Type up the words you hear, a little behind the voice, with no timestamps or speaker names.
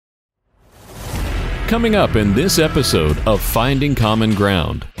Coming up in this episode of Finding Common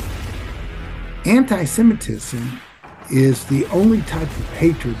Ground. Anti-Semitism is the only type of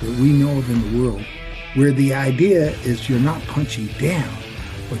hatred that we know of in the world where the idea is you're not punching down,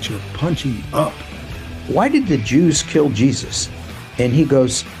 but you're punching up. Why did the Jews kill Jesus? And he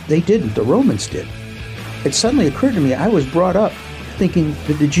goes, they didn't, the Romans did. It suddenly occurred to me, I was brought up thinking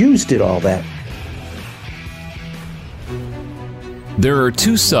that the Jews did all that. There are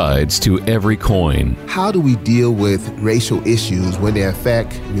two sides to every coin. How do we deal with racial issues when they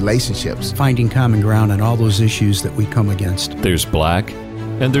affect relationships? Finding common ground on all those issues that we come against. There's black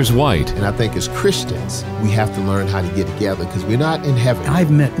and there's white. And I think as Christians, we have to learn how to get together because we're not in heaven.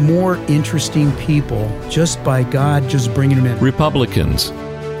 I've met more interesting people just by God just bringing them in. Republicans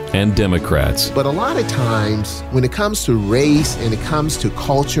and Democrats. But a lot of times, when it comes to race and it comes to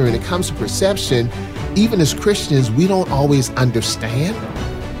culture and it comes to perception, even as Christians, we don't always understand.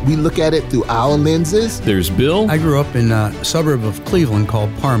 We look at it through our lenses. There's Bill. I grew up in a suburb of Cleveland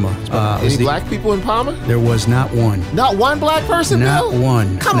called Parma. Any black people in Parma? There was not one. Not one black person, Not Bill?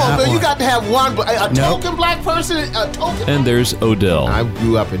 one. Come Not on, Bill. one. You got to have one. A Nope. token black person? A token? And there's Odell. I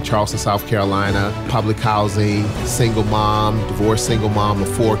grew up in Charleston, South Carolina, public housing, single mom, divorced single mom of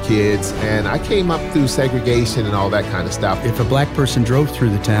 4 kids. And I came up through segregation and all that kind of stuff. If a black person drove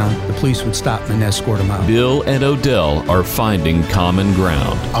through the town, the police would stop and escort them out. Bill and Odell are finding common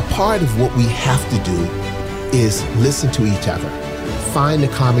ground. A part of what we have to do is listen to each other, find the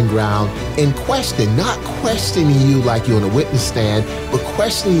common ground, and question, not questioning you like you're on a witness stand, but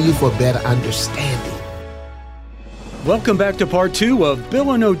questioning you for a better understanding. Welcome back to part 2 of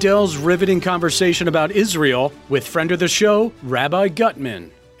Bill and Odell's riveting conversation about Israel with friend of the show, Rabbi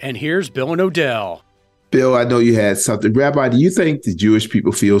Guttman. And here's Bill and Odell. Bill, I know you had something. Rabbi, do you think the Jewish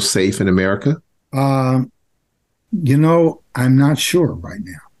people feel safe in America? I'm not sure right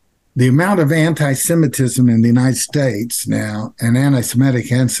now. The amount of anti-Semitism in the United States now and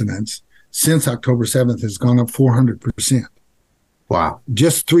anti-Semitic incidents since October 7th has gone up 400%. Wow.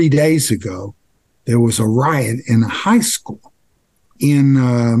 Just 3 days ago, there was a riot in a high school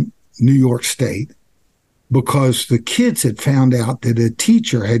in New York State because the kids had found out that a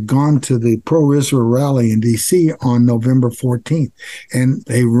teacher had gone to the pro-Israel rally in D.C. on November 14th, and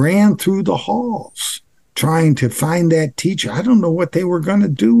they ran through the halls trying to find that teacher. I don't know what they were going to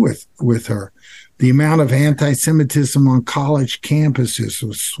do with her. The amount of anti-Semitism on college campuses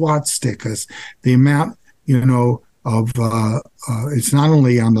with swastikas, the amount, of it's not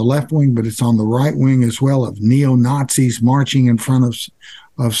only on the left wing, but it's on the right wing as well, of neo-Nazis marching in front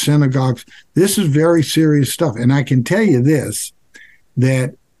of synagogues. This is very serious stuff. And I can tell you this,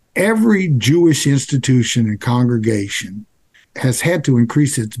 that every Jewish institution and congregation has had to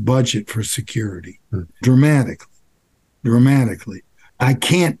increase its budget for security dramatically. I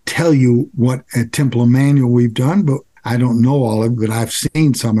can't tell you what at Temple Emmanuel we've done, but I don't know all of it, but I've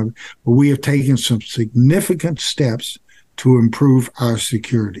seen some of it. But we have taken some significant steps to improve our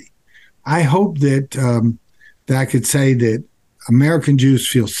security. I hope that I could say that American Jews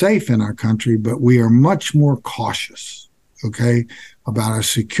feel safe in our country, but we are much more cautious, okay, about our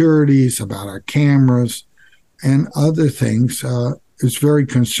securities, about our cameras, and other things. It's very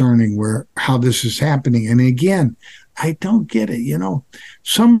concerning how this is happening. And again, I don't get it.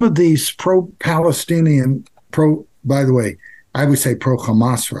 Some of these pro-Palestinian, by the way, I would say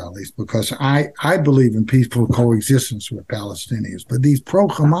pro-Hamas rallies, because I believe in peaceful coexistence with Palestinians. But these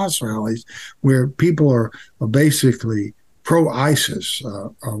pro-Hamas rallies where people are basically pro-ISIS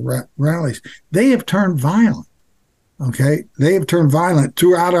rallies, they have turned violent. Okay, they have turned violent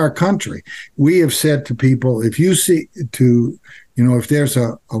throughout our country. We have said to people, if you see if there's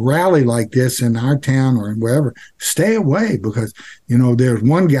a rally like this in our town or wherever, stay away, because, there's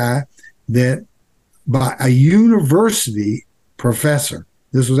one guy that by a university professor,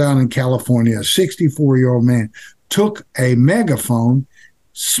 this was out in California, a 64-year-old man, took a megaphone,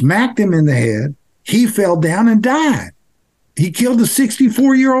 smacked him in the head. He fell down and died. He killed a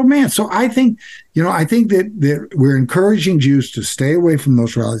 64-year-old man. So I think that we're encouraging Jews to stay away from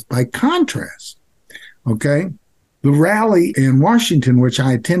those rallies. By contrast, okay, the rally in Washington, which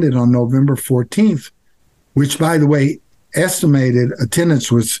I attended on November 14th, which, by the way, estimated attendance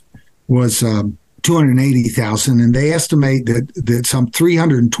was 280,000, and they estimate that some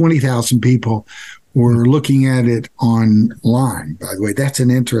 320,000 people were looking at it online. By the way, that's an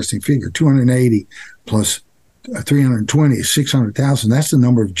interesting figure. 280 plus 320 is 600,000. That's the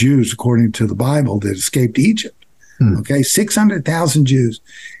number of Jews, according to the Bible, that escaped Egypt. Okay, 600,000 Jews.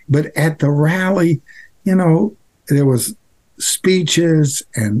 But at the rally, there was speeches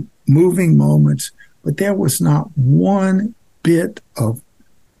and moving moments, but there was not one bit of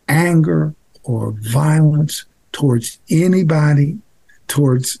anger or violence towards anybody,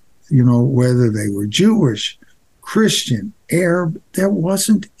 towards, whether they were Jewish, Christian, Arab. There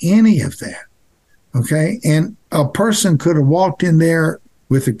wasn't any of that. Okay. And a person could have walked in there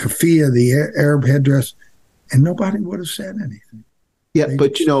with a keffiyeh, the Arab headdress, and nobody would have said anything. Yeah,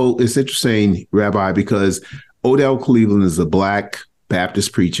 but it's interesting, Rabbi, because Odell Cleveland is a Black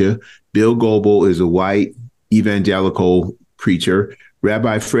Baptist preacher. Bill Goebel is a white evangelical preacher.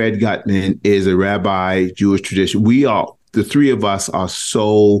 Rabbi Fred Guttman is a rabbi, Jewish tradition. The three of us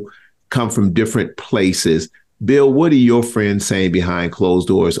come from different places. Bill, what are your friends saying behind closed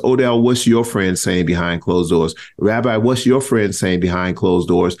doors? Odell, what's your friends saying behind closed doors? Rabbi, what's your friends saying behind closed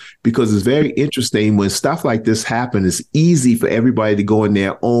doors? Because it's very interesting when stuff like this happens, it's easy for everybody to go in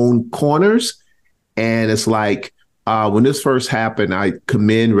their own corners. And it's like, when this first happened, I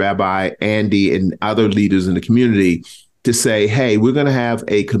commend Rabbi Andy and other leaders in the community to say, hey, we're going to have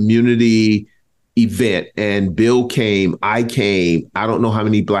a community event. And Bill came, I came. I don't know how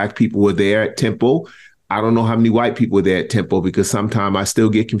many Black people were there at Temple. I don't know how many white people were there at Temple, because sometimes I still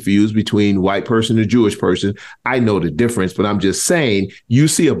get confused between white person and Jewish person. I know the difference, but I'm just saying, you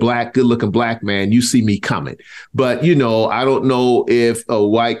see a Black, good looking Black man, you see me coming. But, I don't know if a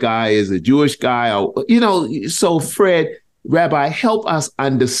white guy is a Jewish guy, or, so Fred, Rabbi, help us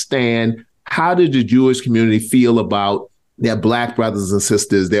understand, how did the Jewish community feel about their Black brothers and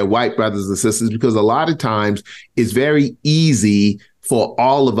sisters, their white brothers and sisters? Because a lot of times it's very easy for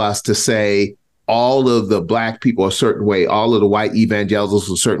all of us to say, all of the Black people a certain way, all of the white evangelicals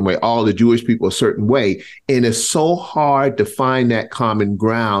a certain way, all the Jewish people a certain way. And it's so hard to find that common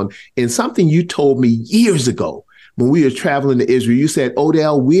ground. And something you told me years ago when we were traveling to Israel, you said,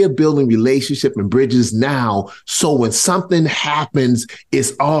 Odell, we're building relationship and bridges now, so when something happens,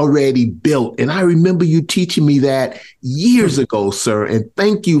 it's already built. And I remember you teaching me that years ago, sir. And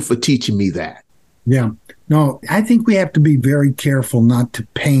thank you for teaching me that. Yeah. No, I think we have to be very careful not to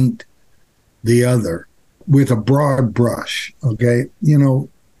paint the other with a broad brush. Okay.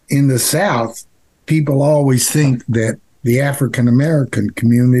 In the South, people always think that the African-American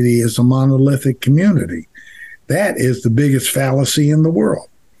community is a monolithic community. That is the biggest fallacy in the world.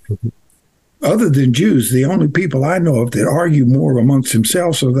 Other than Jews, the only people I know of that argue more amongst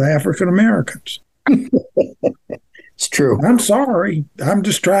themselves are the African-Americans. It's true. I'm sorry. I'm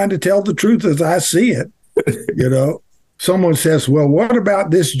just trying to tell the truth as I see it. Someone says, well, what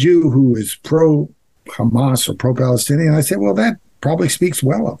about this Jew who is pro-Hamas or pro-Palestinian? I said, well, that probably speaks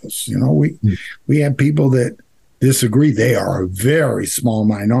well of us. We have people that disagree. They are a very small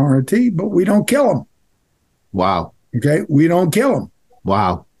minority, but we don't kill them. Wow. Okay. We don't kill them.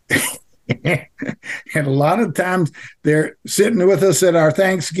 Wow. And a lot of times they're sitting with us at our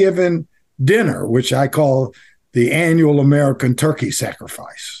Thanksgiving dinner, which I call the annual American turkey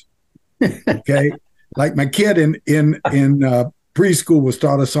sacrifice. Okay. Like my kid in preschool was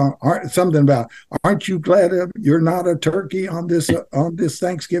taught a song, something about, aren't you glad you're not a turkey on this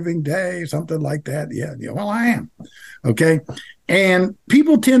Thanksgiving day? Something like that. Yeah. Well, I am. Okay. And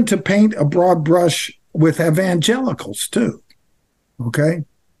people tend to paint a broad brush with evangelicals too. Okay.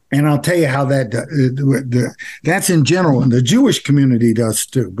 And I'll tell you how that's in general. And the Jewish community does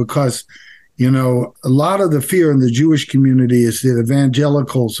too, because, a lot of the fear in the Jewish community is that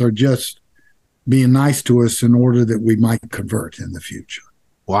evangelicals are just being nice to us in order that we might convert in the future.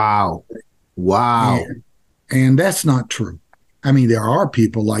 Wow. And that's not true. I mean, there are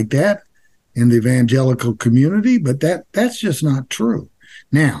people like that in the evangelical community, but that's just not true.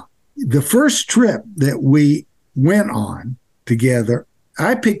 Now, the first trip that we went on together,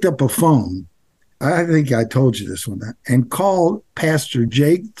 I picked up a phone. I think I told you this one time, and called Pastor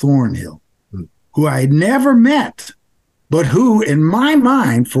Jake Thornhill, who I had never met, but who, in my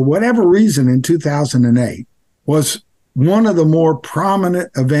mind, for whatever reason, in 2008, was one of the more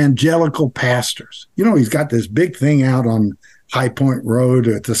prominent evangelical pastors. He's got this big thing out on High Point Road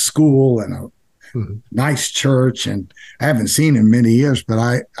at the school and a nice church. And I haven't seen him many years,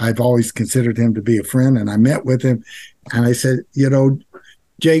 but I've always considered him to be a friend. And I met with him and I said,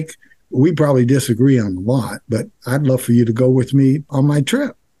 Jake, we probably disagree on a lot, but I'd love for you to go with me on my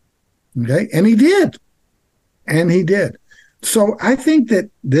trip. Okay. And he did. So I think that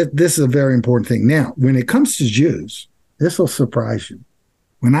this is a very important thing. Now, when it comes to Jews, this will surprise you.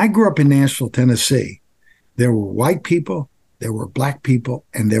 When I grew up in Nashville, Tennessee, there were white people, there were Black people,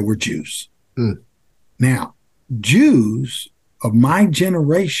 and there were Jews. Now, Jews of my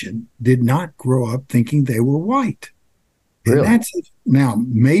generation did not grow up thinking they were white. Really? And now,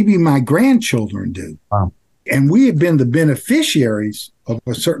 maybe my grandchildren do. Wow. And we have been the beneficiaries of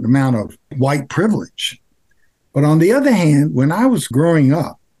a certain amount of white privilege. But on the other hand, when I was growing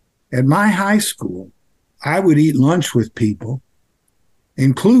up, At my high school, I would eat lunch with people,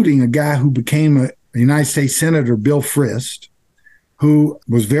 including a guy who became a United States Senator, Bill Frist, who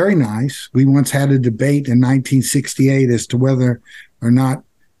was very nice. We once had a debate in 1968 as to whether or not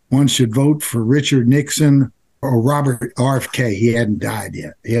one should vote for Richard Nixon or Robert RFK. He hadn't died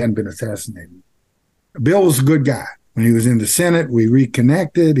yet. He hadn't been assassinated. Bill was a good guy. When he was in the Senate, we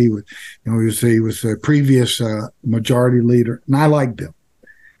reconnected. He was a previous majority leader, and I liked Bill.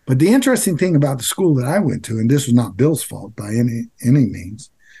 But the interesting thing about the school that I went to, and this was not Bill's fault by any means,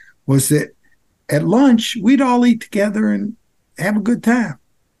 was that at lunch, we'd all eat together and have a good time.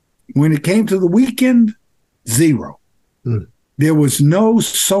 When it came to the weekend, zero. There was no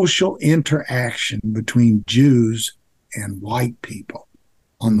social interaction between Jews and white people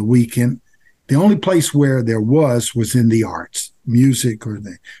on the weekend. The only place where there was in the arts, music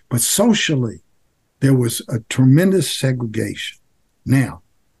but socially, there was a tremendous segregation. Now,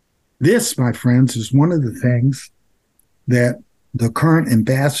 this, my friends, is one of the things that the current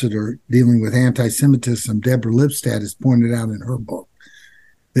ambassador dealing with anti-Semitism, Deborah Lipstadt, has pointed out in her book,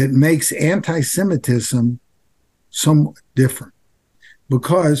 that makes anti-Semitism somewhat different.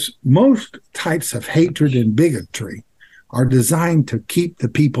 Because most types of hatred and bigotry are designed to keep the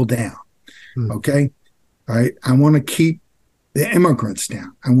people down. Okay? All right. I want to keep the immigrants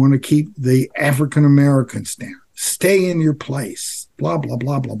down. I want to keep the African Americans down. Stay in your place. Blah, blah,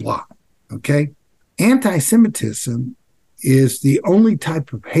 blah, blah, blah. Okay? Anti-Semitism is the only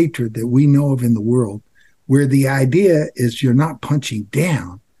type of hatred that we know of in the world where the idea is you're not punching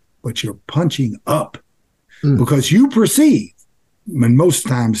down, but you're punching up. Because you perceive, and most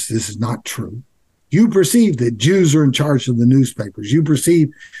times this is not true, you perceive that Jews are in charge of the newspapers. You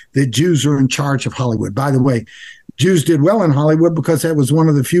perceive that Jews are in charge of Hollywood. By the way, Jews did well in Hollywood because that was one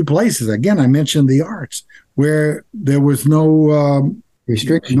of the few places, again, I mentioned the arts, where there was no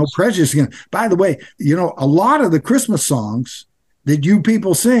restriction, no prejudice. By the way, a lot of the Christmas songs that you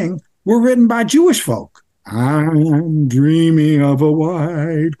people sing were written by Jewish folk. I'm dreaming of a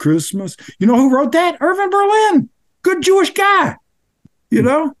white Christmas. You know who wrote that? Irving Berlin. Good Jewish guy.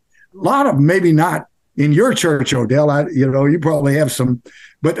 A lot of, maybe not in your church, Odell, you probably have some,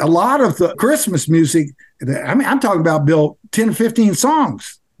 but a lot of the Christmas music, I'm talking about, Bill, 10 or 15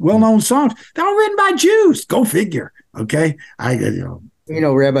 songs, well-known songs, they're all written by Jews. Go figure, okay?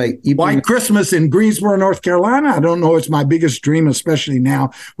 Rabbi, White Christmas in Greensboro, North Carolina, I don't know, it's my biggest dream, especially now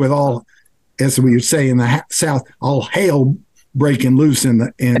with all, as we would say in the South, all hell breaking loose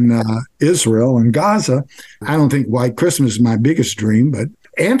in Israel and Gaza. I don't think White Christmas is my biggest dream, but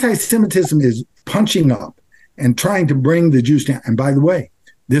anti-Semitism is punching up and trying to bring the Jews down. And by the way,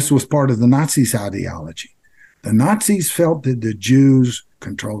 this was part of the Nazis' ideology. The Nazis felt that the Jews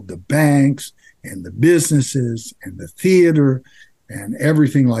controlled the banks and the businesses and the theater and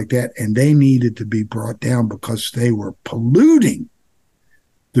everything like that, and they needed to be brought down because they were polluting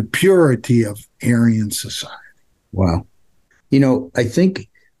the purity of Aryan society. Wow. I think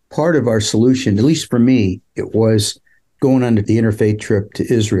part of our solution, at least for me, it was going on the interfaith trip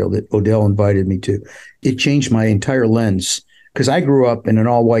to Israel that Odell invited me to. It changed my entire lens because I grew up in an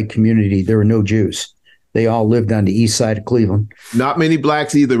all-white community. There were no Jews. They all lived on the east side of Cleveland. Not many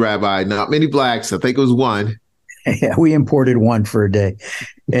blacks either, Rabbi. Not many blacks. I think it was one. Yeah, we imported one for a day,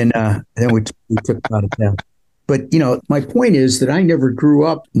 and then we took it out of town. But, my point is that I never grew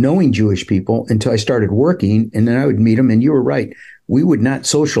up knowing Jewish people until I started working, and then I would meet them, and you were right. We would not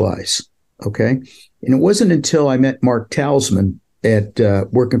socialize, okay? And it wasn't until I met Mark Talsman at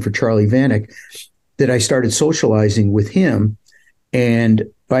working for Charlie Vanek that I started socializing with him. And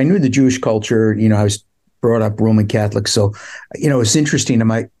I knew the Jewish culture. I was brought up Roman Catholic. So, it's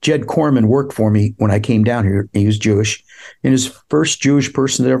interesting. Jed Corman worked for me when I came down here. He was Jewish and his first Jewish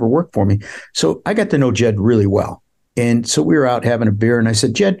person that ever worked for me. So I got to know Jed really well. And so we were out having a beer and I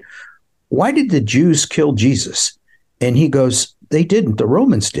said, Jed, why did the Jews kill Jesus? And he goes, they didn't. The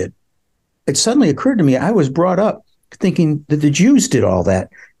Romans did. It suddenly occurred to me, I was brought up thinking that the Jews did all that,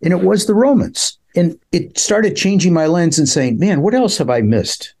 and it was the Romans. And it started changing my lens and saying, man, what else have I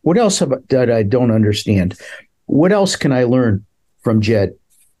missed? What else that I don't understand? What else can I learn from Jed?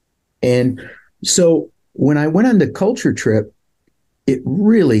 And so when I went on the culture trip, it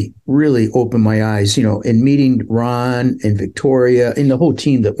really, really opened my eyes, in meeting Ron and Victoria and the whole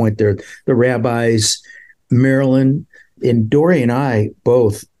team that went there, the rabbis, Marilyn, and Dory and I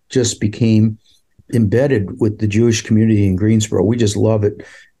both just became embedded with the Jewish community in Greensboro. We just love it.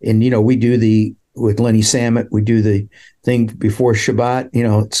 And, we do with Lenny Sammet, we do the thing before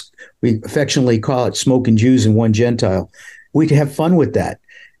Shabbat, we affectionately call it Smoking Jews and One Gentile. We'd have fun with that.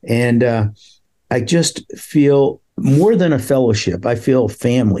 And I just feel more than a fellowship. I feel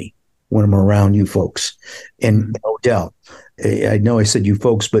family when I'm around you folks. And Odell, I know I said you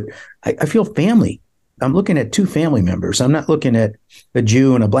folks, but I feel family. I'm looking at two family members. I'm not looking at a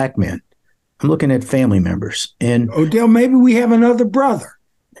Jew and a black man. I'm looking at family members. And Odell, maybe we have another brother.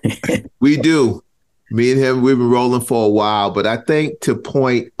 We do. Me and him, we've been rolling for a while. But I think to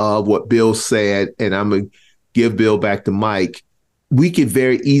point of what Bill said, and I'm going to give Bill back to Mike, we could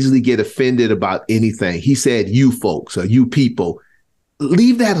very easily get offended about anything. He said, you folks or you people.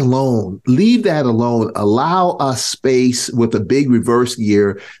 Leave that alone. Leave that alone. Allow us space with a big reverse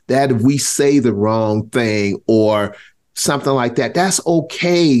gear that if we say the wrong thing or something like that, that's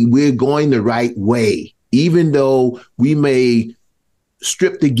okay. We're going the right way, even though we may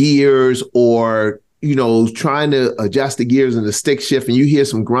strip the gears or, trying to adjust the gears and the stick shift and you hear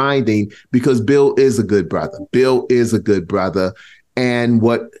some grinding because Bill is a good brother. Bill is a good brother. And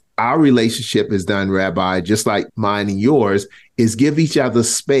what our relationship has done, Rabbi, just like mine and yours, is give each other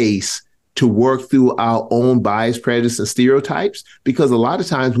space to work through our own bias, prejudice, and stereotypes, because a lot of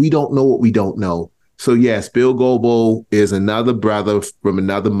times we don't know what we don't know. So yes, Bill Goebel is another brother from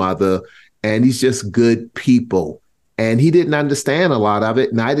another mother, and he's just good people. And he didn't understand a lot of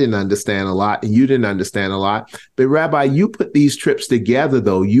it, and I didn't understand a lot, and you didn't understand a lot. But Rabbi, you put these trips together,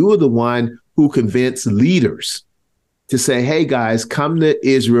 though. You were the one who convinced leaders to say, hey, guys, come to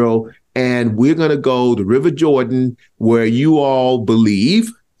Israel, and we're going to go to River Jordan, where you all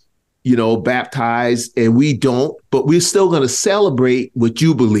believe, baptized, and we don't, but we're still going to celebrate what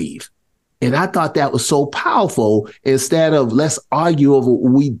you believe. And I thought that was so powerful, instead of let's argue over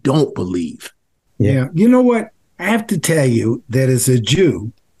what we don't believe. Yeah. You know what? I have to tell you that as a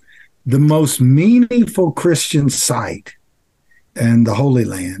Jew, the most meaningful Christian site in the Holy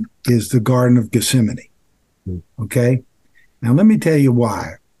Land is the Garden of Gethsemane. Okay. Now, let me tell you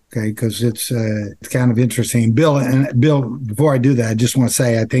why. Okay. Because it's kind of interesting. Bill, before I do that, I just want to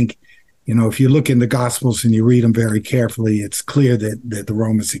say, I think, if you look in the Gospels and you read them very carefully, it's clear that the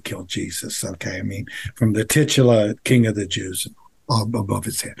Romans had killed Jesus. Okay. I mean, from the titular king of the Jews above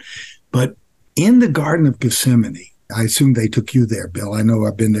his head. But in the Garden of Gethsemane, I assume they took you there, Bill. I know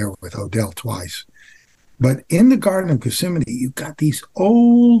I've been there with Odell twice. But in the Garden of Gethsemane, you've got these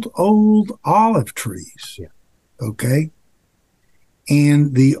old olive trees. Yeah. Okay.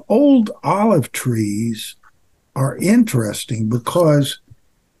 And the old olive trees are interesting because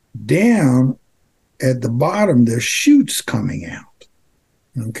down at the bottom, there's shoots coming out.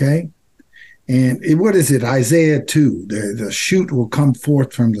 Okay. And what is it? Isaiah 2, the shoot will come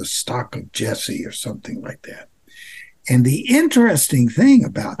forth from the stock of Jesse or something like that. And the interesting thing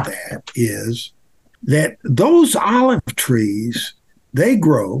about that is that those olive trees, they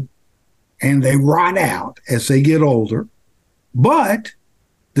grow and they rot out as they get older, but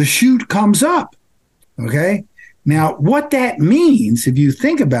the shoot comes up, okay? Now, what that means, if you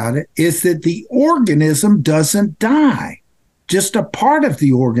think about it, is that the organism doesn't die, just a part of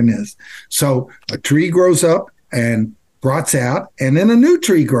the organism. So a tree grows up and rots out, and then a new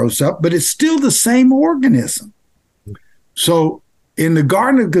tree grows up, but it's still the same organism. So in the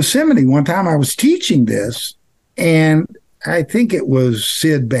Garden of Gethsemane, one time I was teaching this, and I think it was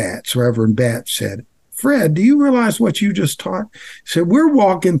Sid Batts, Reverend Batts said, Fred, do you realize what you just taught? He said, we're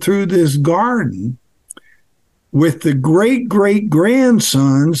walking through this garden with the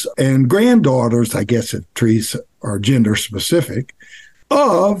great-great-grandsons and granddaughters, I guess if trees are gender specific,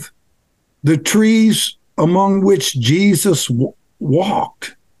 of the trees among which Jesus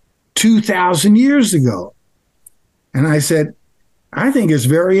walked 2,000 years ago. And I said, I think it's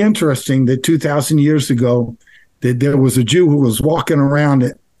very interesting that 2,000 years ago that there was a Jew who was walking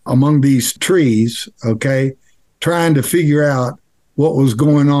around among these trees, okay, trying to figure out what was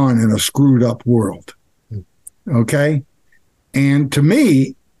going on in a screwed up world, okay? And to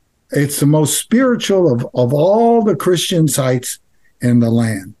me, it's the most spiritual of all the Christian sites in the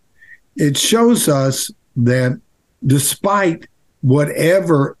land. It shows us that despite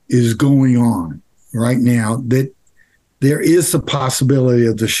whatever is going on right now, that there is the possibility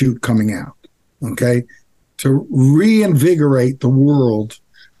of the shoot coming out, okay, to reinvigorate the world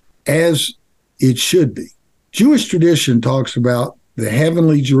as it should be. Jewish tradition talks about the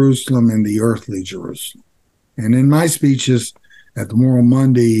heavenly Jerusalem and the earthly Jerusalem. And in my speeches at the Moral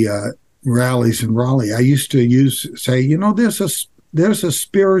Monday rallies in Raleigh, I used to say, there's a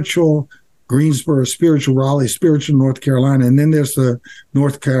spiritual Greensboro, spiritual Raleigh, spiritual North Carolina, and then there's the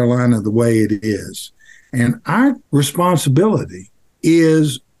North Carolina the way it is. And our responsibility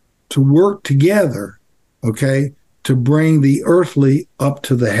is to work together, okay, to bring the earthly up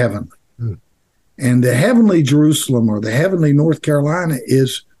to the heavenly. And the heavenly Jerusalem or the heavenly North Carolina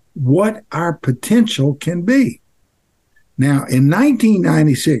is what our potential can be. Now, in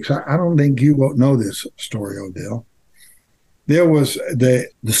 1996, I don't think you won't know this story, Odell. There was the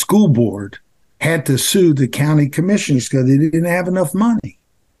school board had to sue the county commissioners because they didn't have enough money.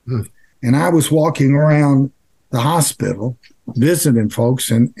 And I was walking around the hospital visiting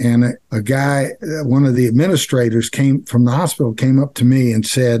folks, and a guy, one of the administrators came from the hospital, came up to me and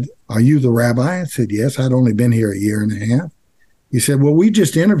said, "Are you the rabbi?" I said, "Yes, I'd only been here a year and a half." He said, "Well, we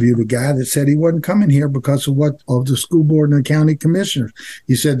just interviewed a guy that said he wasn't coming here because of the school board and the county commissioners."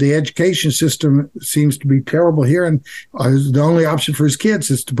 He said, "The education system seems to be terrible here, and the only option for his kids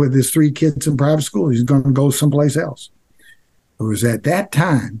is to put his 3 kids in private school. He's going to go someplace else." It was at that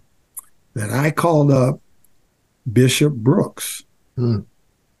time that I called up Bishop Brooks,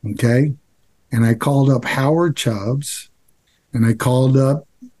 okay? And I called up Howard Chubbs, and I called up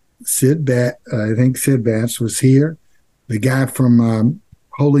I think Sid Batts was here, the guy from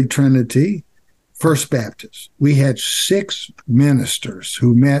Holy Trinity, First Baptist. We had 6 ministers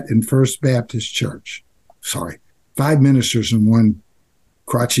who met in First Baptist Church. 5 ministers and 1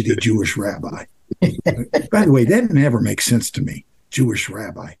 crotchety Jewish rabbi. By the way, that never makes sense to me, Jewish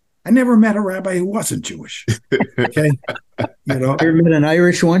rabbi. I never met a rabbi who wasn't Jewish. Okay, you know, You ever met an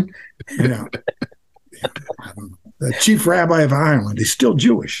Irish one? I don't know. The chief rabbi of Ireland is still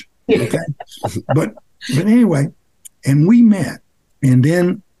Jewish. Okay, but anyway, and we met, and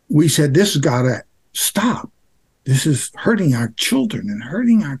then we said, "This has got to stop. This is hurting our children and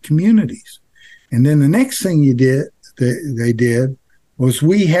hurting our communities." And then the next thing they did was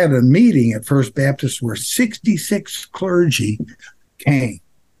we had a meeting at First Baptist where 66 clergy came.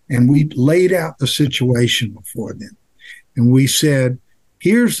 And we laid out the situation before them. And we said,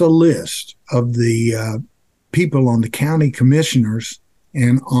 here's a list of the people on the county commissioners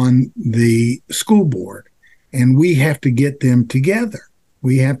and on the school board. And we have to get them together.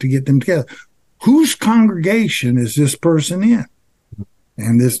 Whose congregation is this person in?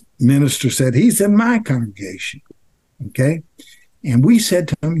 And this minister said, he's in my congregation. Okay. And we said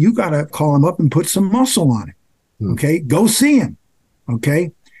to him, you got to call him up and put some muscle on him. Okay. Go see him.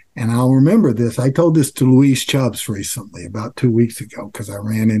 Okay. And I'll remember this. I told this to Louise Chubbs recently, about 2 weeks ago, because I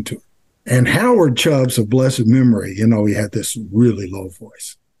ran into her. And Howard Chubbs of blessed memory, you know, he had this really low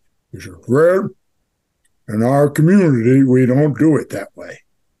voice. He said, "Fred, in our community, we don't do it that way."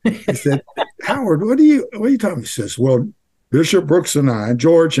 He said, "Howard, what are you talking about?" He says, "Well, Bishop Brooks and I,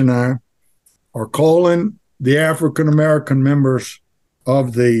 George and I, are calling the African-American members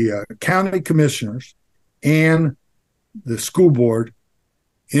of the county commissioners and the school board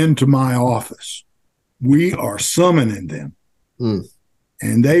into my office. We are summoning them,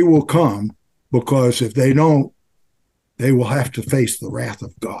 and they will come, because if they don't, they will have to face the wrath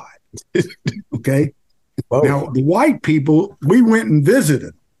of God." Okay. Whoa. Now, the white people, we went and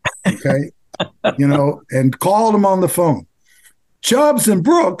visited, okay, you know, and called them on the phone. Chubbs and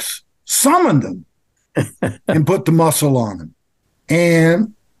Brooks summoned them and put the muscle on them.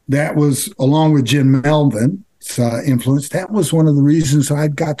 And that was, along with Jim Melvin's influence, that was one of the reasons I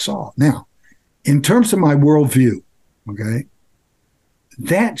got solved. Now, in terms of my worldview, okay,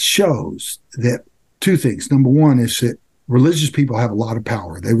 that shows that 2 things. Number one is that religious people have a lot of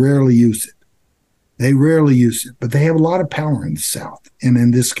power. They rarely use it. But they have a lot of power in the South and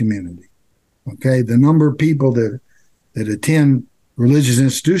in this community. Okay, the number of people that attend religious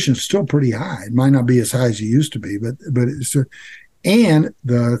institutions is still pretty high. It might not be as high as it used to be, but it's. And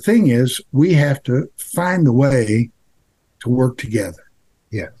the thing is, we have to find the way to work together.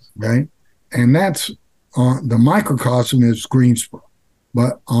 Yes. Right. And that's the microcosm is Greensboro.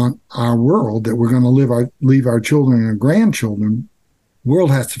 But on our world that we're going to leave our children and grandchildren, world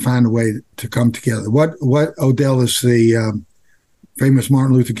has to find a way to come together. What Odell is the famous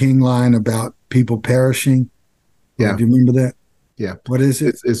Martin Luther King line about people perishing? Yeah. Do you remember that? Yeah. What is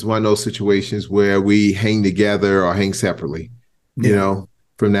it? It's one of those situations where we hang together or hang separately. You know,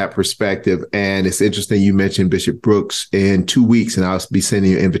 from that perspective. And it's interesting you mentioned Bishop Brooks. In 2 weeks, and I'll be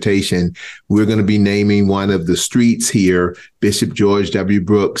sending you an invitation, we're going to be naming one of the streets here, Bishop George W.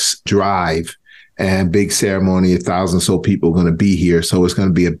 Brooks Drive, and big ceremony. 1,000 or so people are going to be here. So it's going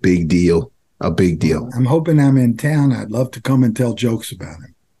to be a big deal, I'm hoping I'm in town. I'd love to come and tell jokes about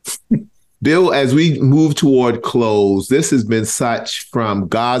him. Bill, as we move toward close, this has been such, from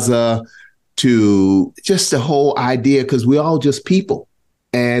Gaza to just the whole idea, because we're all just people.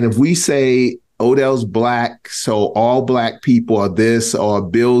 And if we say Odell's black, so all black people are this, or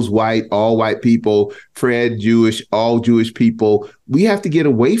Bill's white, all white people, Fred Jewish, all Jewish people, we have to get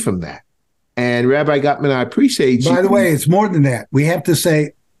away from that. And Rabbi Guttman, I appreciate you. By the way, it's more than that. We have to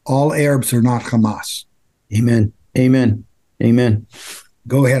say all Arabs are not Hamas. Amen.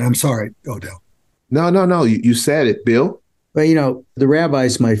 Go ahead. I'm sorry, Odell. No. You said it, Bill. Well, the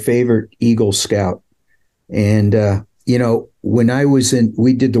rabbi's my favorite Eagle Scout. And, when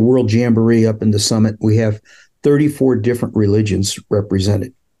we did the World Jamboree up in the summit, we have 34 different religions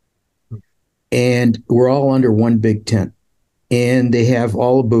represented. And we're all under one big tent. And they have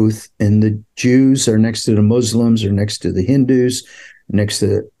all a booth, and the Jews are next to the Muslims, or next to the Hindus, next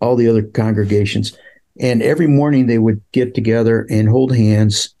to all the other congregations. And every morning they would get together and hold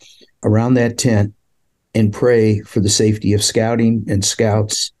hands around that tent and pray for the safety of scouting and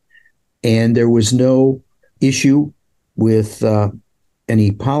scouts. And there was no issue with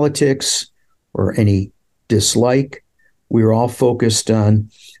any politics or any dislike. We were all focused on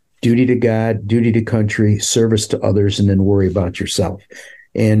duty to God, duty to country, service to others, and then worry about yourself.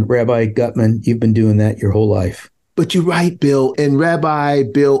 And Rabbi Guttman, you've been doing that your whole life. But you're right, Bill. And Rabbi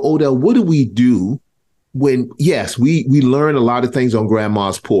Bill Odell, what do we do when, yes, we learn a lot of things on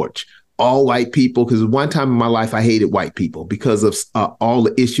grandma's porch? All white people, because one time in my life, I hated white people because of all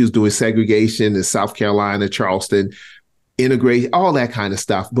the issues doing segregation in South Carolina, Charleston, integration, all that kind of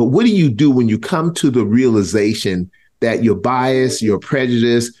stuff. But what do you do when you come to the realization that your bias, your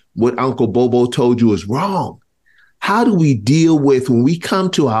prejudice, what Uncle Bobo told you is wrong? How do we deal with when we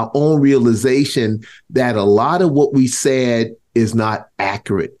come to our own realization that a lot of what we said is not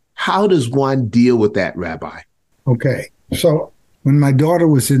accurate? How does one deal with that, Rabbi? Okay. So when my daughter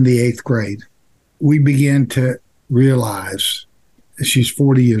was in the 8th grade, we began to realize, she's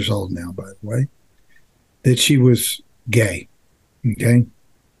 40 years old now, by the way, that she was gay. Okay.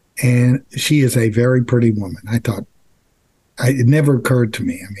 And she is a very pretty woman. It never occurred to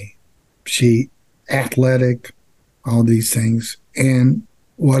me. I mean, she athletic, all these things. And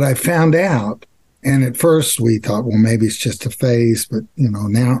what I found out, and at first we thought, well, maybe it's just a phase, but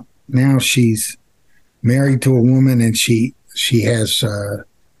now she's married to a woman, and she has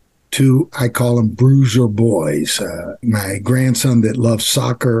two, I call them bruiser boys. My grandson that loves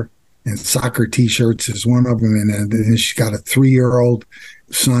soccer and soccer T-shirts is one of them. And then she's got a 3-year-old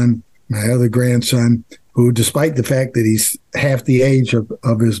son, my other grandson, who, despite the fact that he's half the age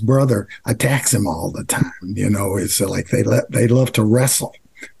of his brother, attacks him all the time. It's like they love to wrestle,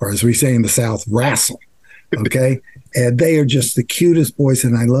 or as we say in the South, wrestle. Okay. And they are just the cutest boys,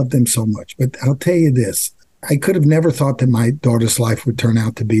 and I love them so much. But I'll tell you this, I could have never thought that my daughter's life would turn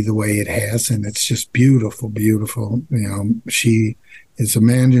out to be the way it has. And it's just beautiful, beautiful. She is a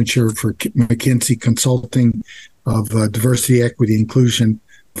manager for McKinsey Consulting of diversity, equity, inclusion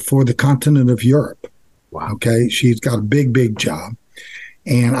for the continent of Europe. Wow. Okay. She's got a big, big job,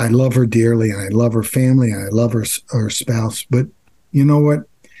 and I love her dearly, and I love her family, and I love her spouse. But you know what?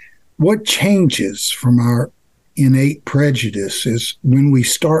 What changes from our innate prejudice is when we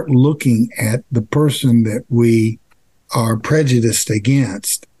start looking at the person that we are prejudiced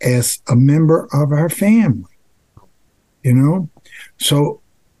against as a member of our family. So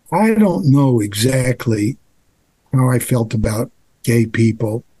I don't know exactly how I felt about gay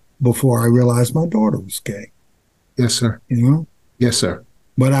people before I realized my daughter was gay. Yes, sir. Yes, sir.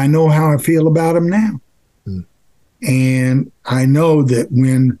 But I know how I feel about them now. Mm. And I know that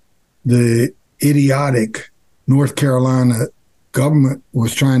when the idiotic North Carolina government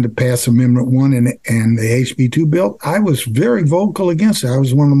was trying to pass Amendment 1 and the HB2 bill, I was very vocal against it. I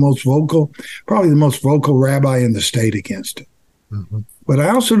was one of the most vocal, probably the most vocal rabbi in the state against it. Mm-hmm. But I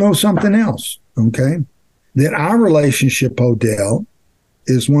also know something else, okay? That our relationship, Odell,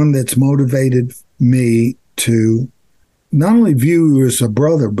 is one that's motivated me to not only view you as a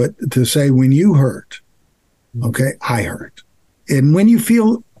brother, but to say, when you hurt, okay, I hurt. And when you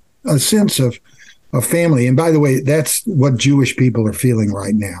feel a sense of family, and by the way, that's what Jewish people are feeling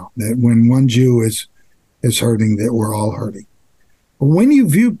right now, that when one Jew is hurting, that we're all hurting. But when you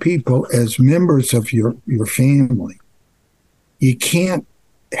view people as members of your family, you can't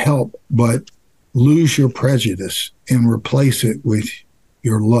help but lose your prejudice and replace it with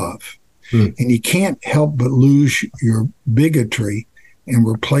your love. And you can't help but lose your bigotry and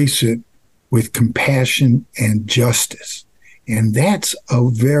replace it with compassion and justice. And that's a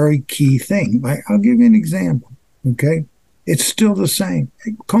very key thing. I'll give you an example, okay? It's still the same.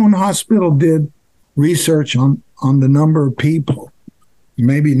 Cone Hospital did research on the number of people.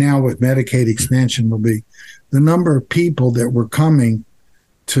 Maybe now with Medicaid expansion will be the number of people that were coming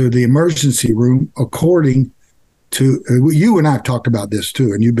to the emergency room according to, you and I have talked about this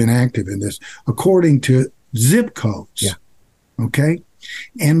too, and you've been active in this, according to zip codes. Yeah. Okay.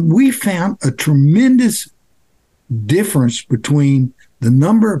 And we found a tremendous difference between the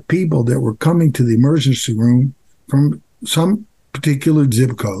number of people that were coming to the emergency room from some particular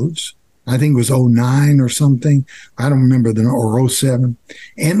zip codes. I think it was 09 or something. I don't remember or 07,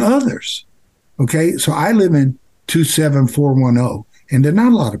 and others. Okay. So I live in 27410. And there are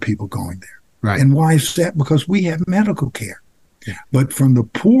not a lot of people going there. Right. And why is that? Because we have medical care. Yeah. But from the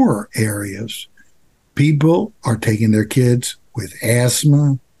poor areas, people are taking their kids with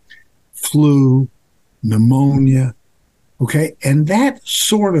asthma, flu, pneumonia. Okay. And that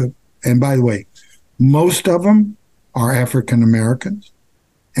sort of, and by the way, most of them are African Americans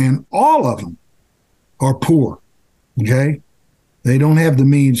and all of them are poor. Okay. They don't have the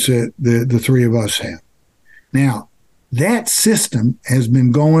means that the three of us have. Now, that system has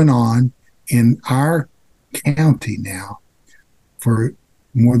been going on in our county now for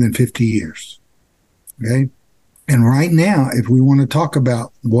more than 50 years. Okay. And right now, if we want to talk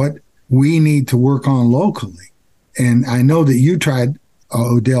about what we need to work on locally, and I know that you tried,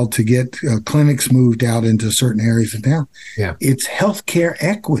 Odell, to get clinics moved out into certain areas of town. Yeah. It's healthcare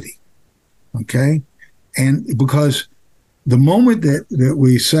equity. Okay. And because the moment that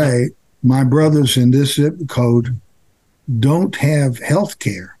we say, my brothers in this zip code don't have health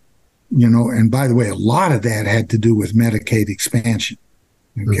care, and by the way, a lot of that had to do with Medicaid expansion.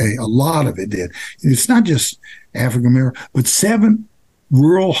 Okay. A lot of it did. It's not just African American, but 7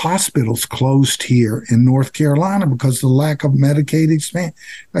 rural hospitals closed here in North Carolina because of the lack of Medicaid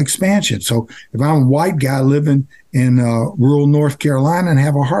expansion. So if I'm a white guy living in rural North Carolina and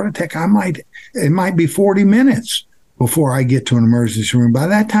have a heart attack, it might be 40 minutes before I get to an emergency room. By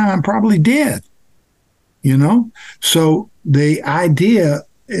that time, I'm probably dead. So the idea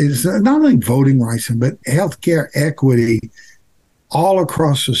is not only voting rights, but healthcare equity all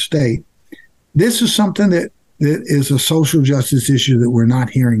across the state. This is something that is a social justice issue that we're not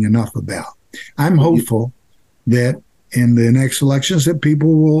hearing enough about. I'm hopeful that in the next elections that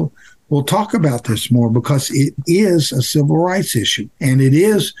people will talk about this more, because it is a civil rights issue. And it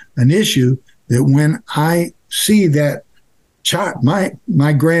is an issue that when I see that child,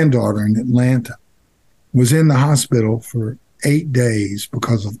 my granddaughter in Atlanta was in the hospital for 8 days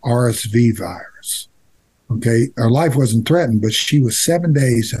because of RSV virus. Okay. Her life wasn't threatened, but she was 7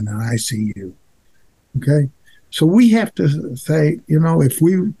 days in an ICU. Okay. So we have to say, if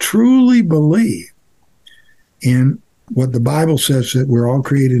we truly believe in what the Bible says, that we're all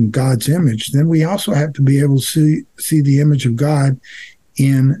created in God's image, then we also have to be able to see the image of God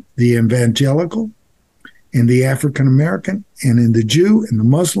in the evangelical, in the African American, and in the Jew, and the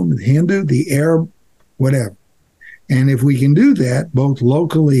Muslim, the Hindu, the Arab, whatever. And if we can do that, both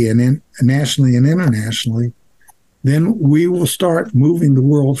locally and nationally and internationally, then we will start moving the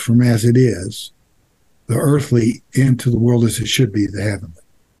world from as it is, the earthly, into the world as it should be, the heavenly.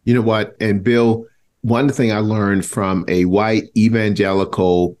 You know what? And Bill, one thing I learned from a white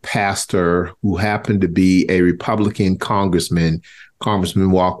evangelical pastor who happened to be a Republican Congressman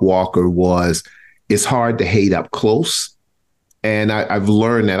Walker, was it's hard to hate up close. And I've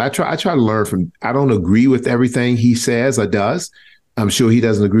learned that. I try to learn from, I don't agree with everything he says or does. I'm sure he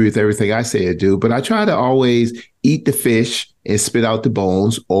doesn't agree with everything I say or do, but I try to always eat the fish and spit out the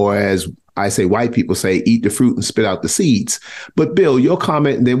bones, or as I say, white people say, eat the fruit and spit out the seeds. But Bill, your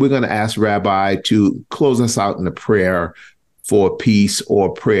comment, and then we're going to ask Rabbi to close us out in a prayer for peace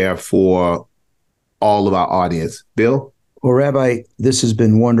or prayer for all of our audience. Bill? Well, Rabbi, this has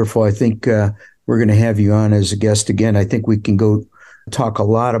been wonderful. I think we're going to have you on as a guest again. I think we can go talk a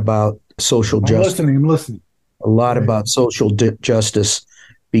lot about social justice. I'm listening. A lot about social justice,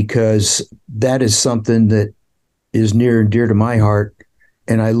 because that is something that is near and dear to my heart.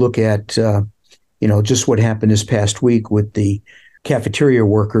 And I look at, just what happened this past week with the cafeteria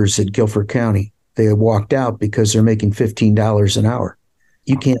workers at Guilford County. They walked out because they're making $15 an hour.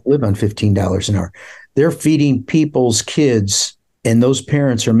 You can't live on $15 an hour. They're feeding people's kids, and those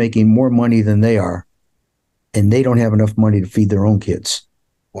parents are making more money than they are, and they don't have enough money to feed their own kids.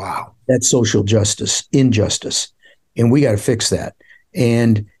 Wow. That's social justice, injustice. And we got to fix that.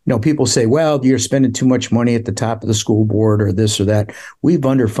 And, people say, well, you're spending too much money at the top of the school board or this or that. We've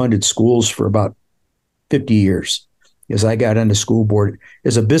underfunded schools for about 50 years. As I got on the school board,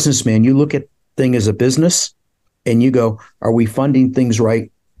 as a businessman, you look at thing as a business and you go, are we funding things right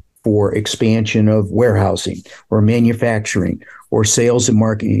for expansion of warehousing or manufacturing or sales and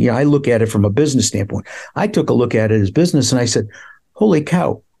marketing? I look at it from a business standpoint. I took a look at it as business and I said, holy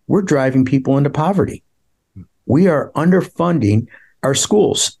cow, we're driving people into poverty. We are underfunding our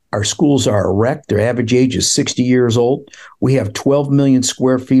schools. Our schools are a wreck. Their average age is 60 years old. We have 12 million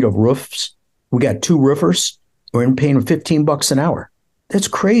square feet of roofs. We got 2 roofers. We're paying them $15 an hour. That's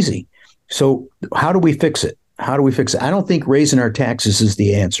crazy. So how do we fix it? I don't think raising our taxes is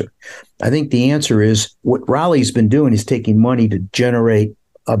the answer. I think the answer is what Raleigh's been doing is taking money to generate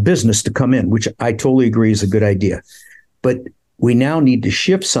a business to come in, which I totally agree is a good idea. But we now need to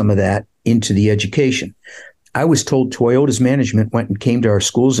shift some of that into the education. I was told Toyota's management went and came to our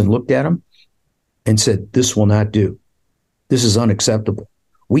schools and looked at them and said, this will not do. This is unacceptable.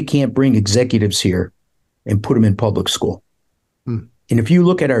 We can't bring executives here and put them in public school. And if you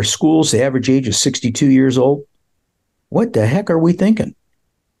look at our schools, the average age is 62 years old. What the heck are we thinking?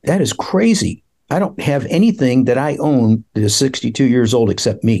 That is crazy. I don't have anything that I own that is 62 years old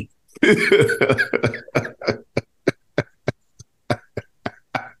except me.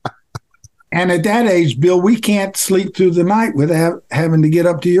 And at that age, Bill, we can't sleep through the night without having to get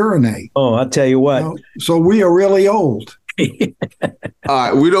up to urinate. Oh, I'll tell you what. So we are really old. All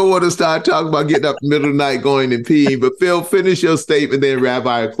right, we don't want to start talking about getting up in the middle of the night going and peeing, but Phil, finish your statement, then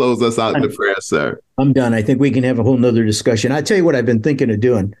Rabbi will close us out in the prayer, sir. I'm done. I think we can have a whole nother discussion. I tell you what I've been thinking of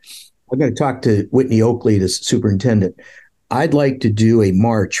doing. I'm going to talk to Whitney Oakley, the superintendent. I'd like to do a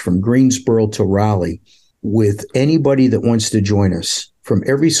march from Greensboro to Raleigh with anybody that wants to join us from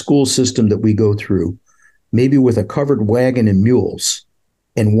every school system that we go through, maybe with a covered wagon and mules,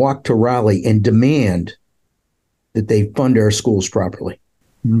 and walk to Raleigh and demand that they fund our schools properly.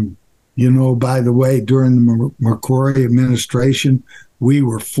 You know, by the way, during the McCrory administration, we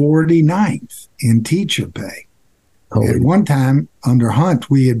were 49th in teacher pay. At one time, under Hunt,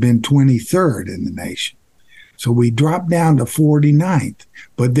 we had been 23rd in the nation. So we dropped down to 49th.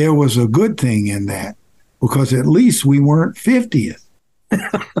 But there was a good thing in that, because at least we weren't 50th.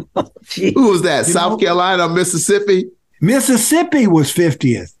 Who was that? South Carolina or Mississippi? Mississippi was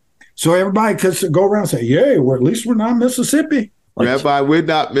 50th. So everybody could go around and say, yay, well, at least we're not Mississippi. Rabbi, we're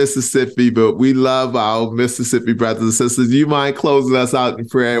not Mississippi, but we love our Mississippi brothers and sisters. Do you mind closing us out in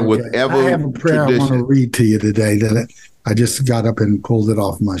prayer with ever I have a prayer tradition? I want to read to you today that I just got up and pulled it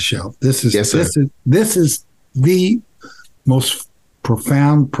off my shelf. This is the most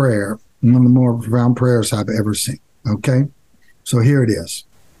profound prayer, one of the more profound prayers I've ever seen. Okay? So here it is.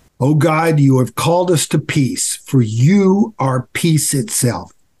 Oh God, you have called us to peace, for you are peace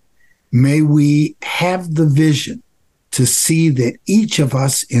itself. May we have the vision to see that each of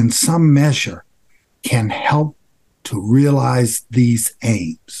us in some measure can help to realize these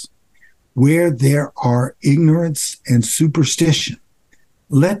aims. Where there are ignorance and superstition,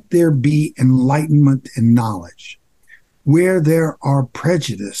 let there be enlightenment and knowledge. Where there are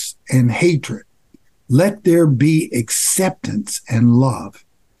prejudice and hatred, let there be acceptance and love.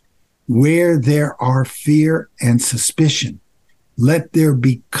 Where there are fear and suspicion, let there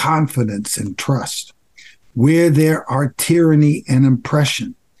be confidence and trust. Where there are tyranny and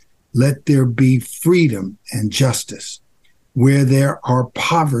oppression, let there be freedom and justice. Where there are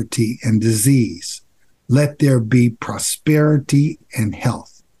poverty and disease, let there be prosperity and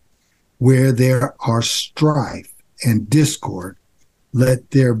health. Where there are strife and discord,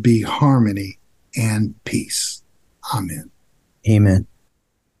 let there be harmony and peace. Amen. Amen.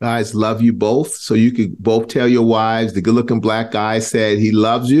 Guys, love you both. So you could both tell your wives, the good-looking black guy said he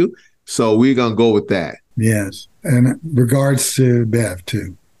loves you. So we're going to go with that. Yes. And regards to Bev,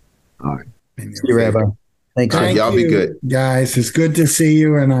 too. All right. See you, Rabbi. Thanks. Thank y'all you, be good. Guys, it's good to see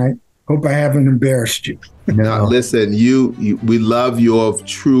you, and I hope I haven't embarrassed you. Now, listen, we love your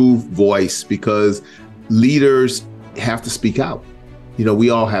true voice, because leaders have to speak out. You know,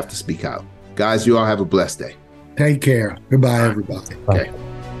 we all have to speak out. Guys, you all have a blessed day. Take care. Goodbye, everybody. Okay.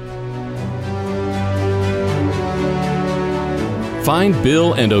 Find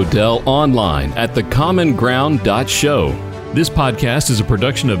Bill and Odell online at thecommonground.show. This podcast is a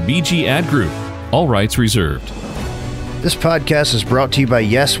production of BG Ad Group. All rights reserved. This podcast is brought to you by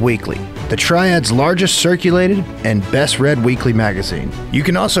Yes Weekly, the Triad's largest circulated and best read weekly magazine. You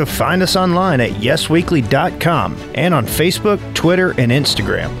can also find us online at yesweekly.com and on Facebook, Twitter, and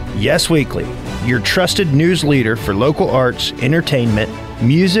Instagram. Yes Weekly, your trusted news leader for local arts, entertainment,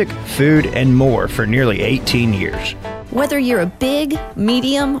 music, food, and more for nearly 18 years. Whether you're a big,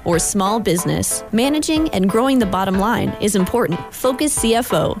 medium, or small business, managing and growing the bottom line is important. Focus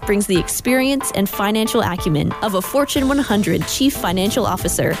CFO brings the experience and financial acumen of a Fortune 100 chief financial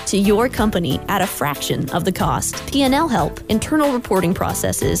officer to your company at a fraction of the cost. P&L help, internal reporting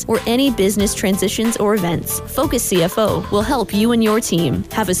processes, or any business transitions or events. Focus CFO will help you and your team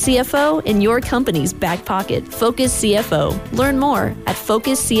have a CFO in your company's back pocket. Focus CFO. Learn more at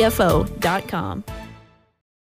focuscfo.com.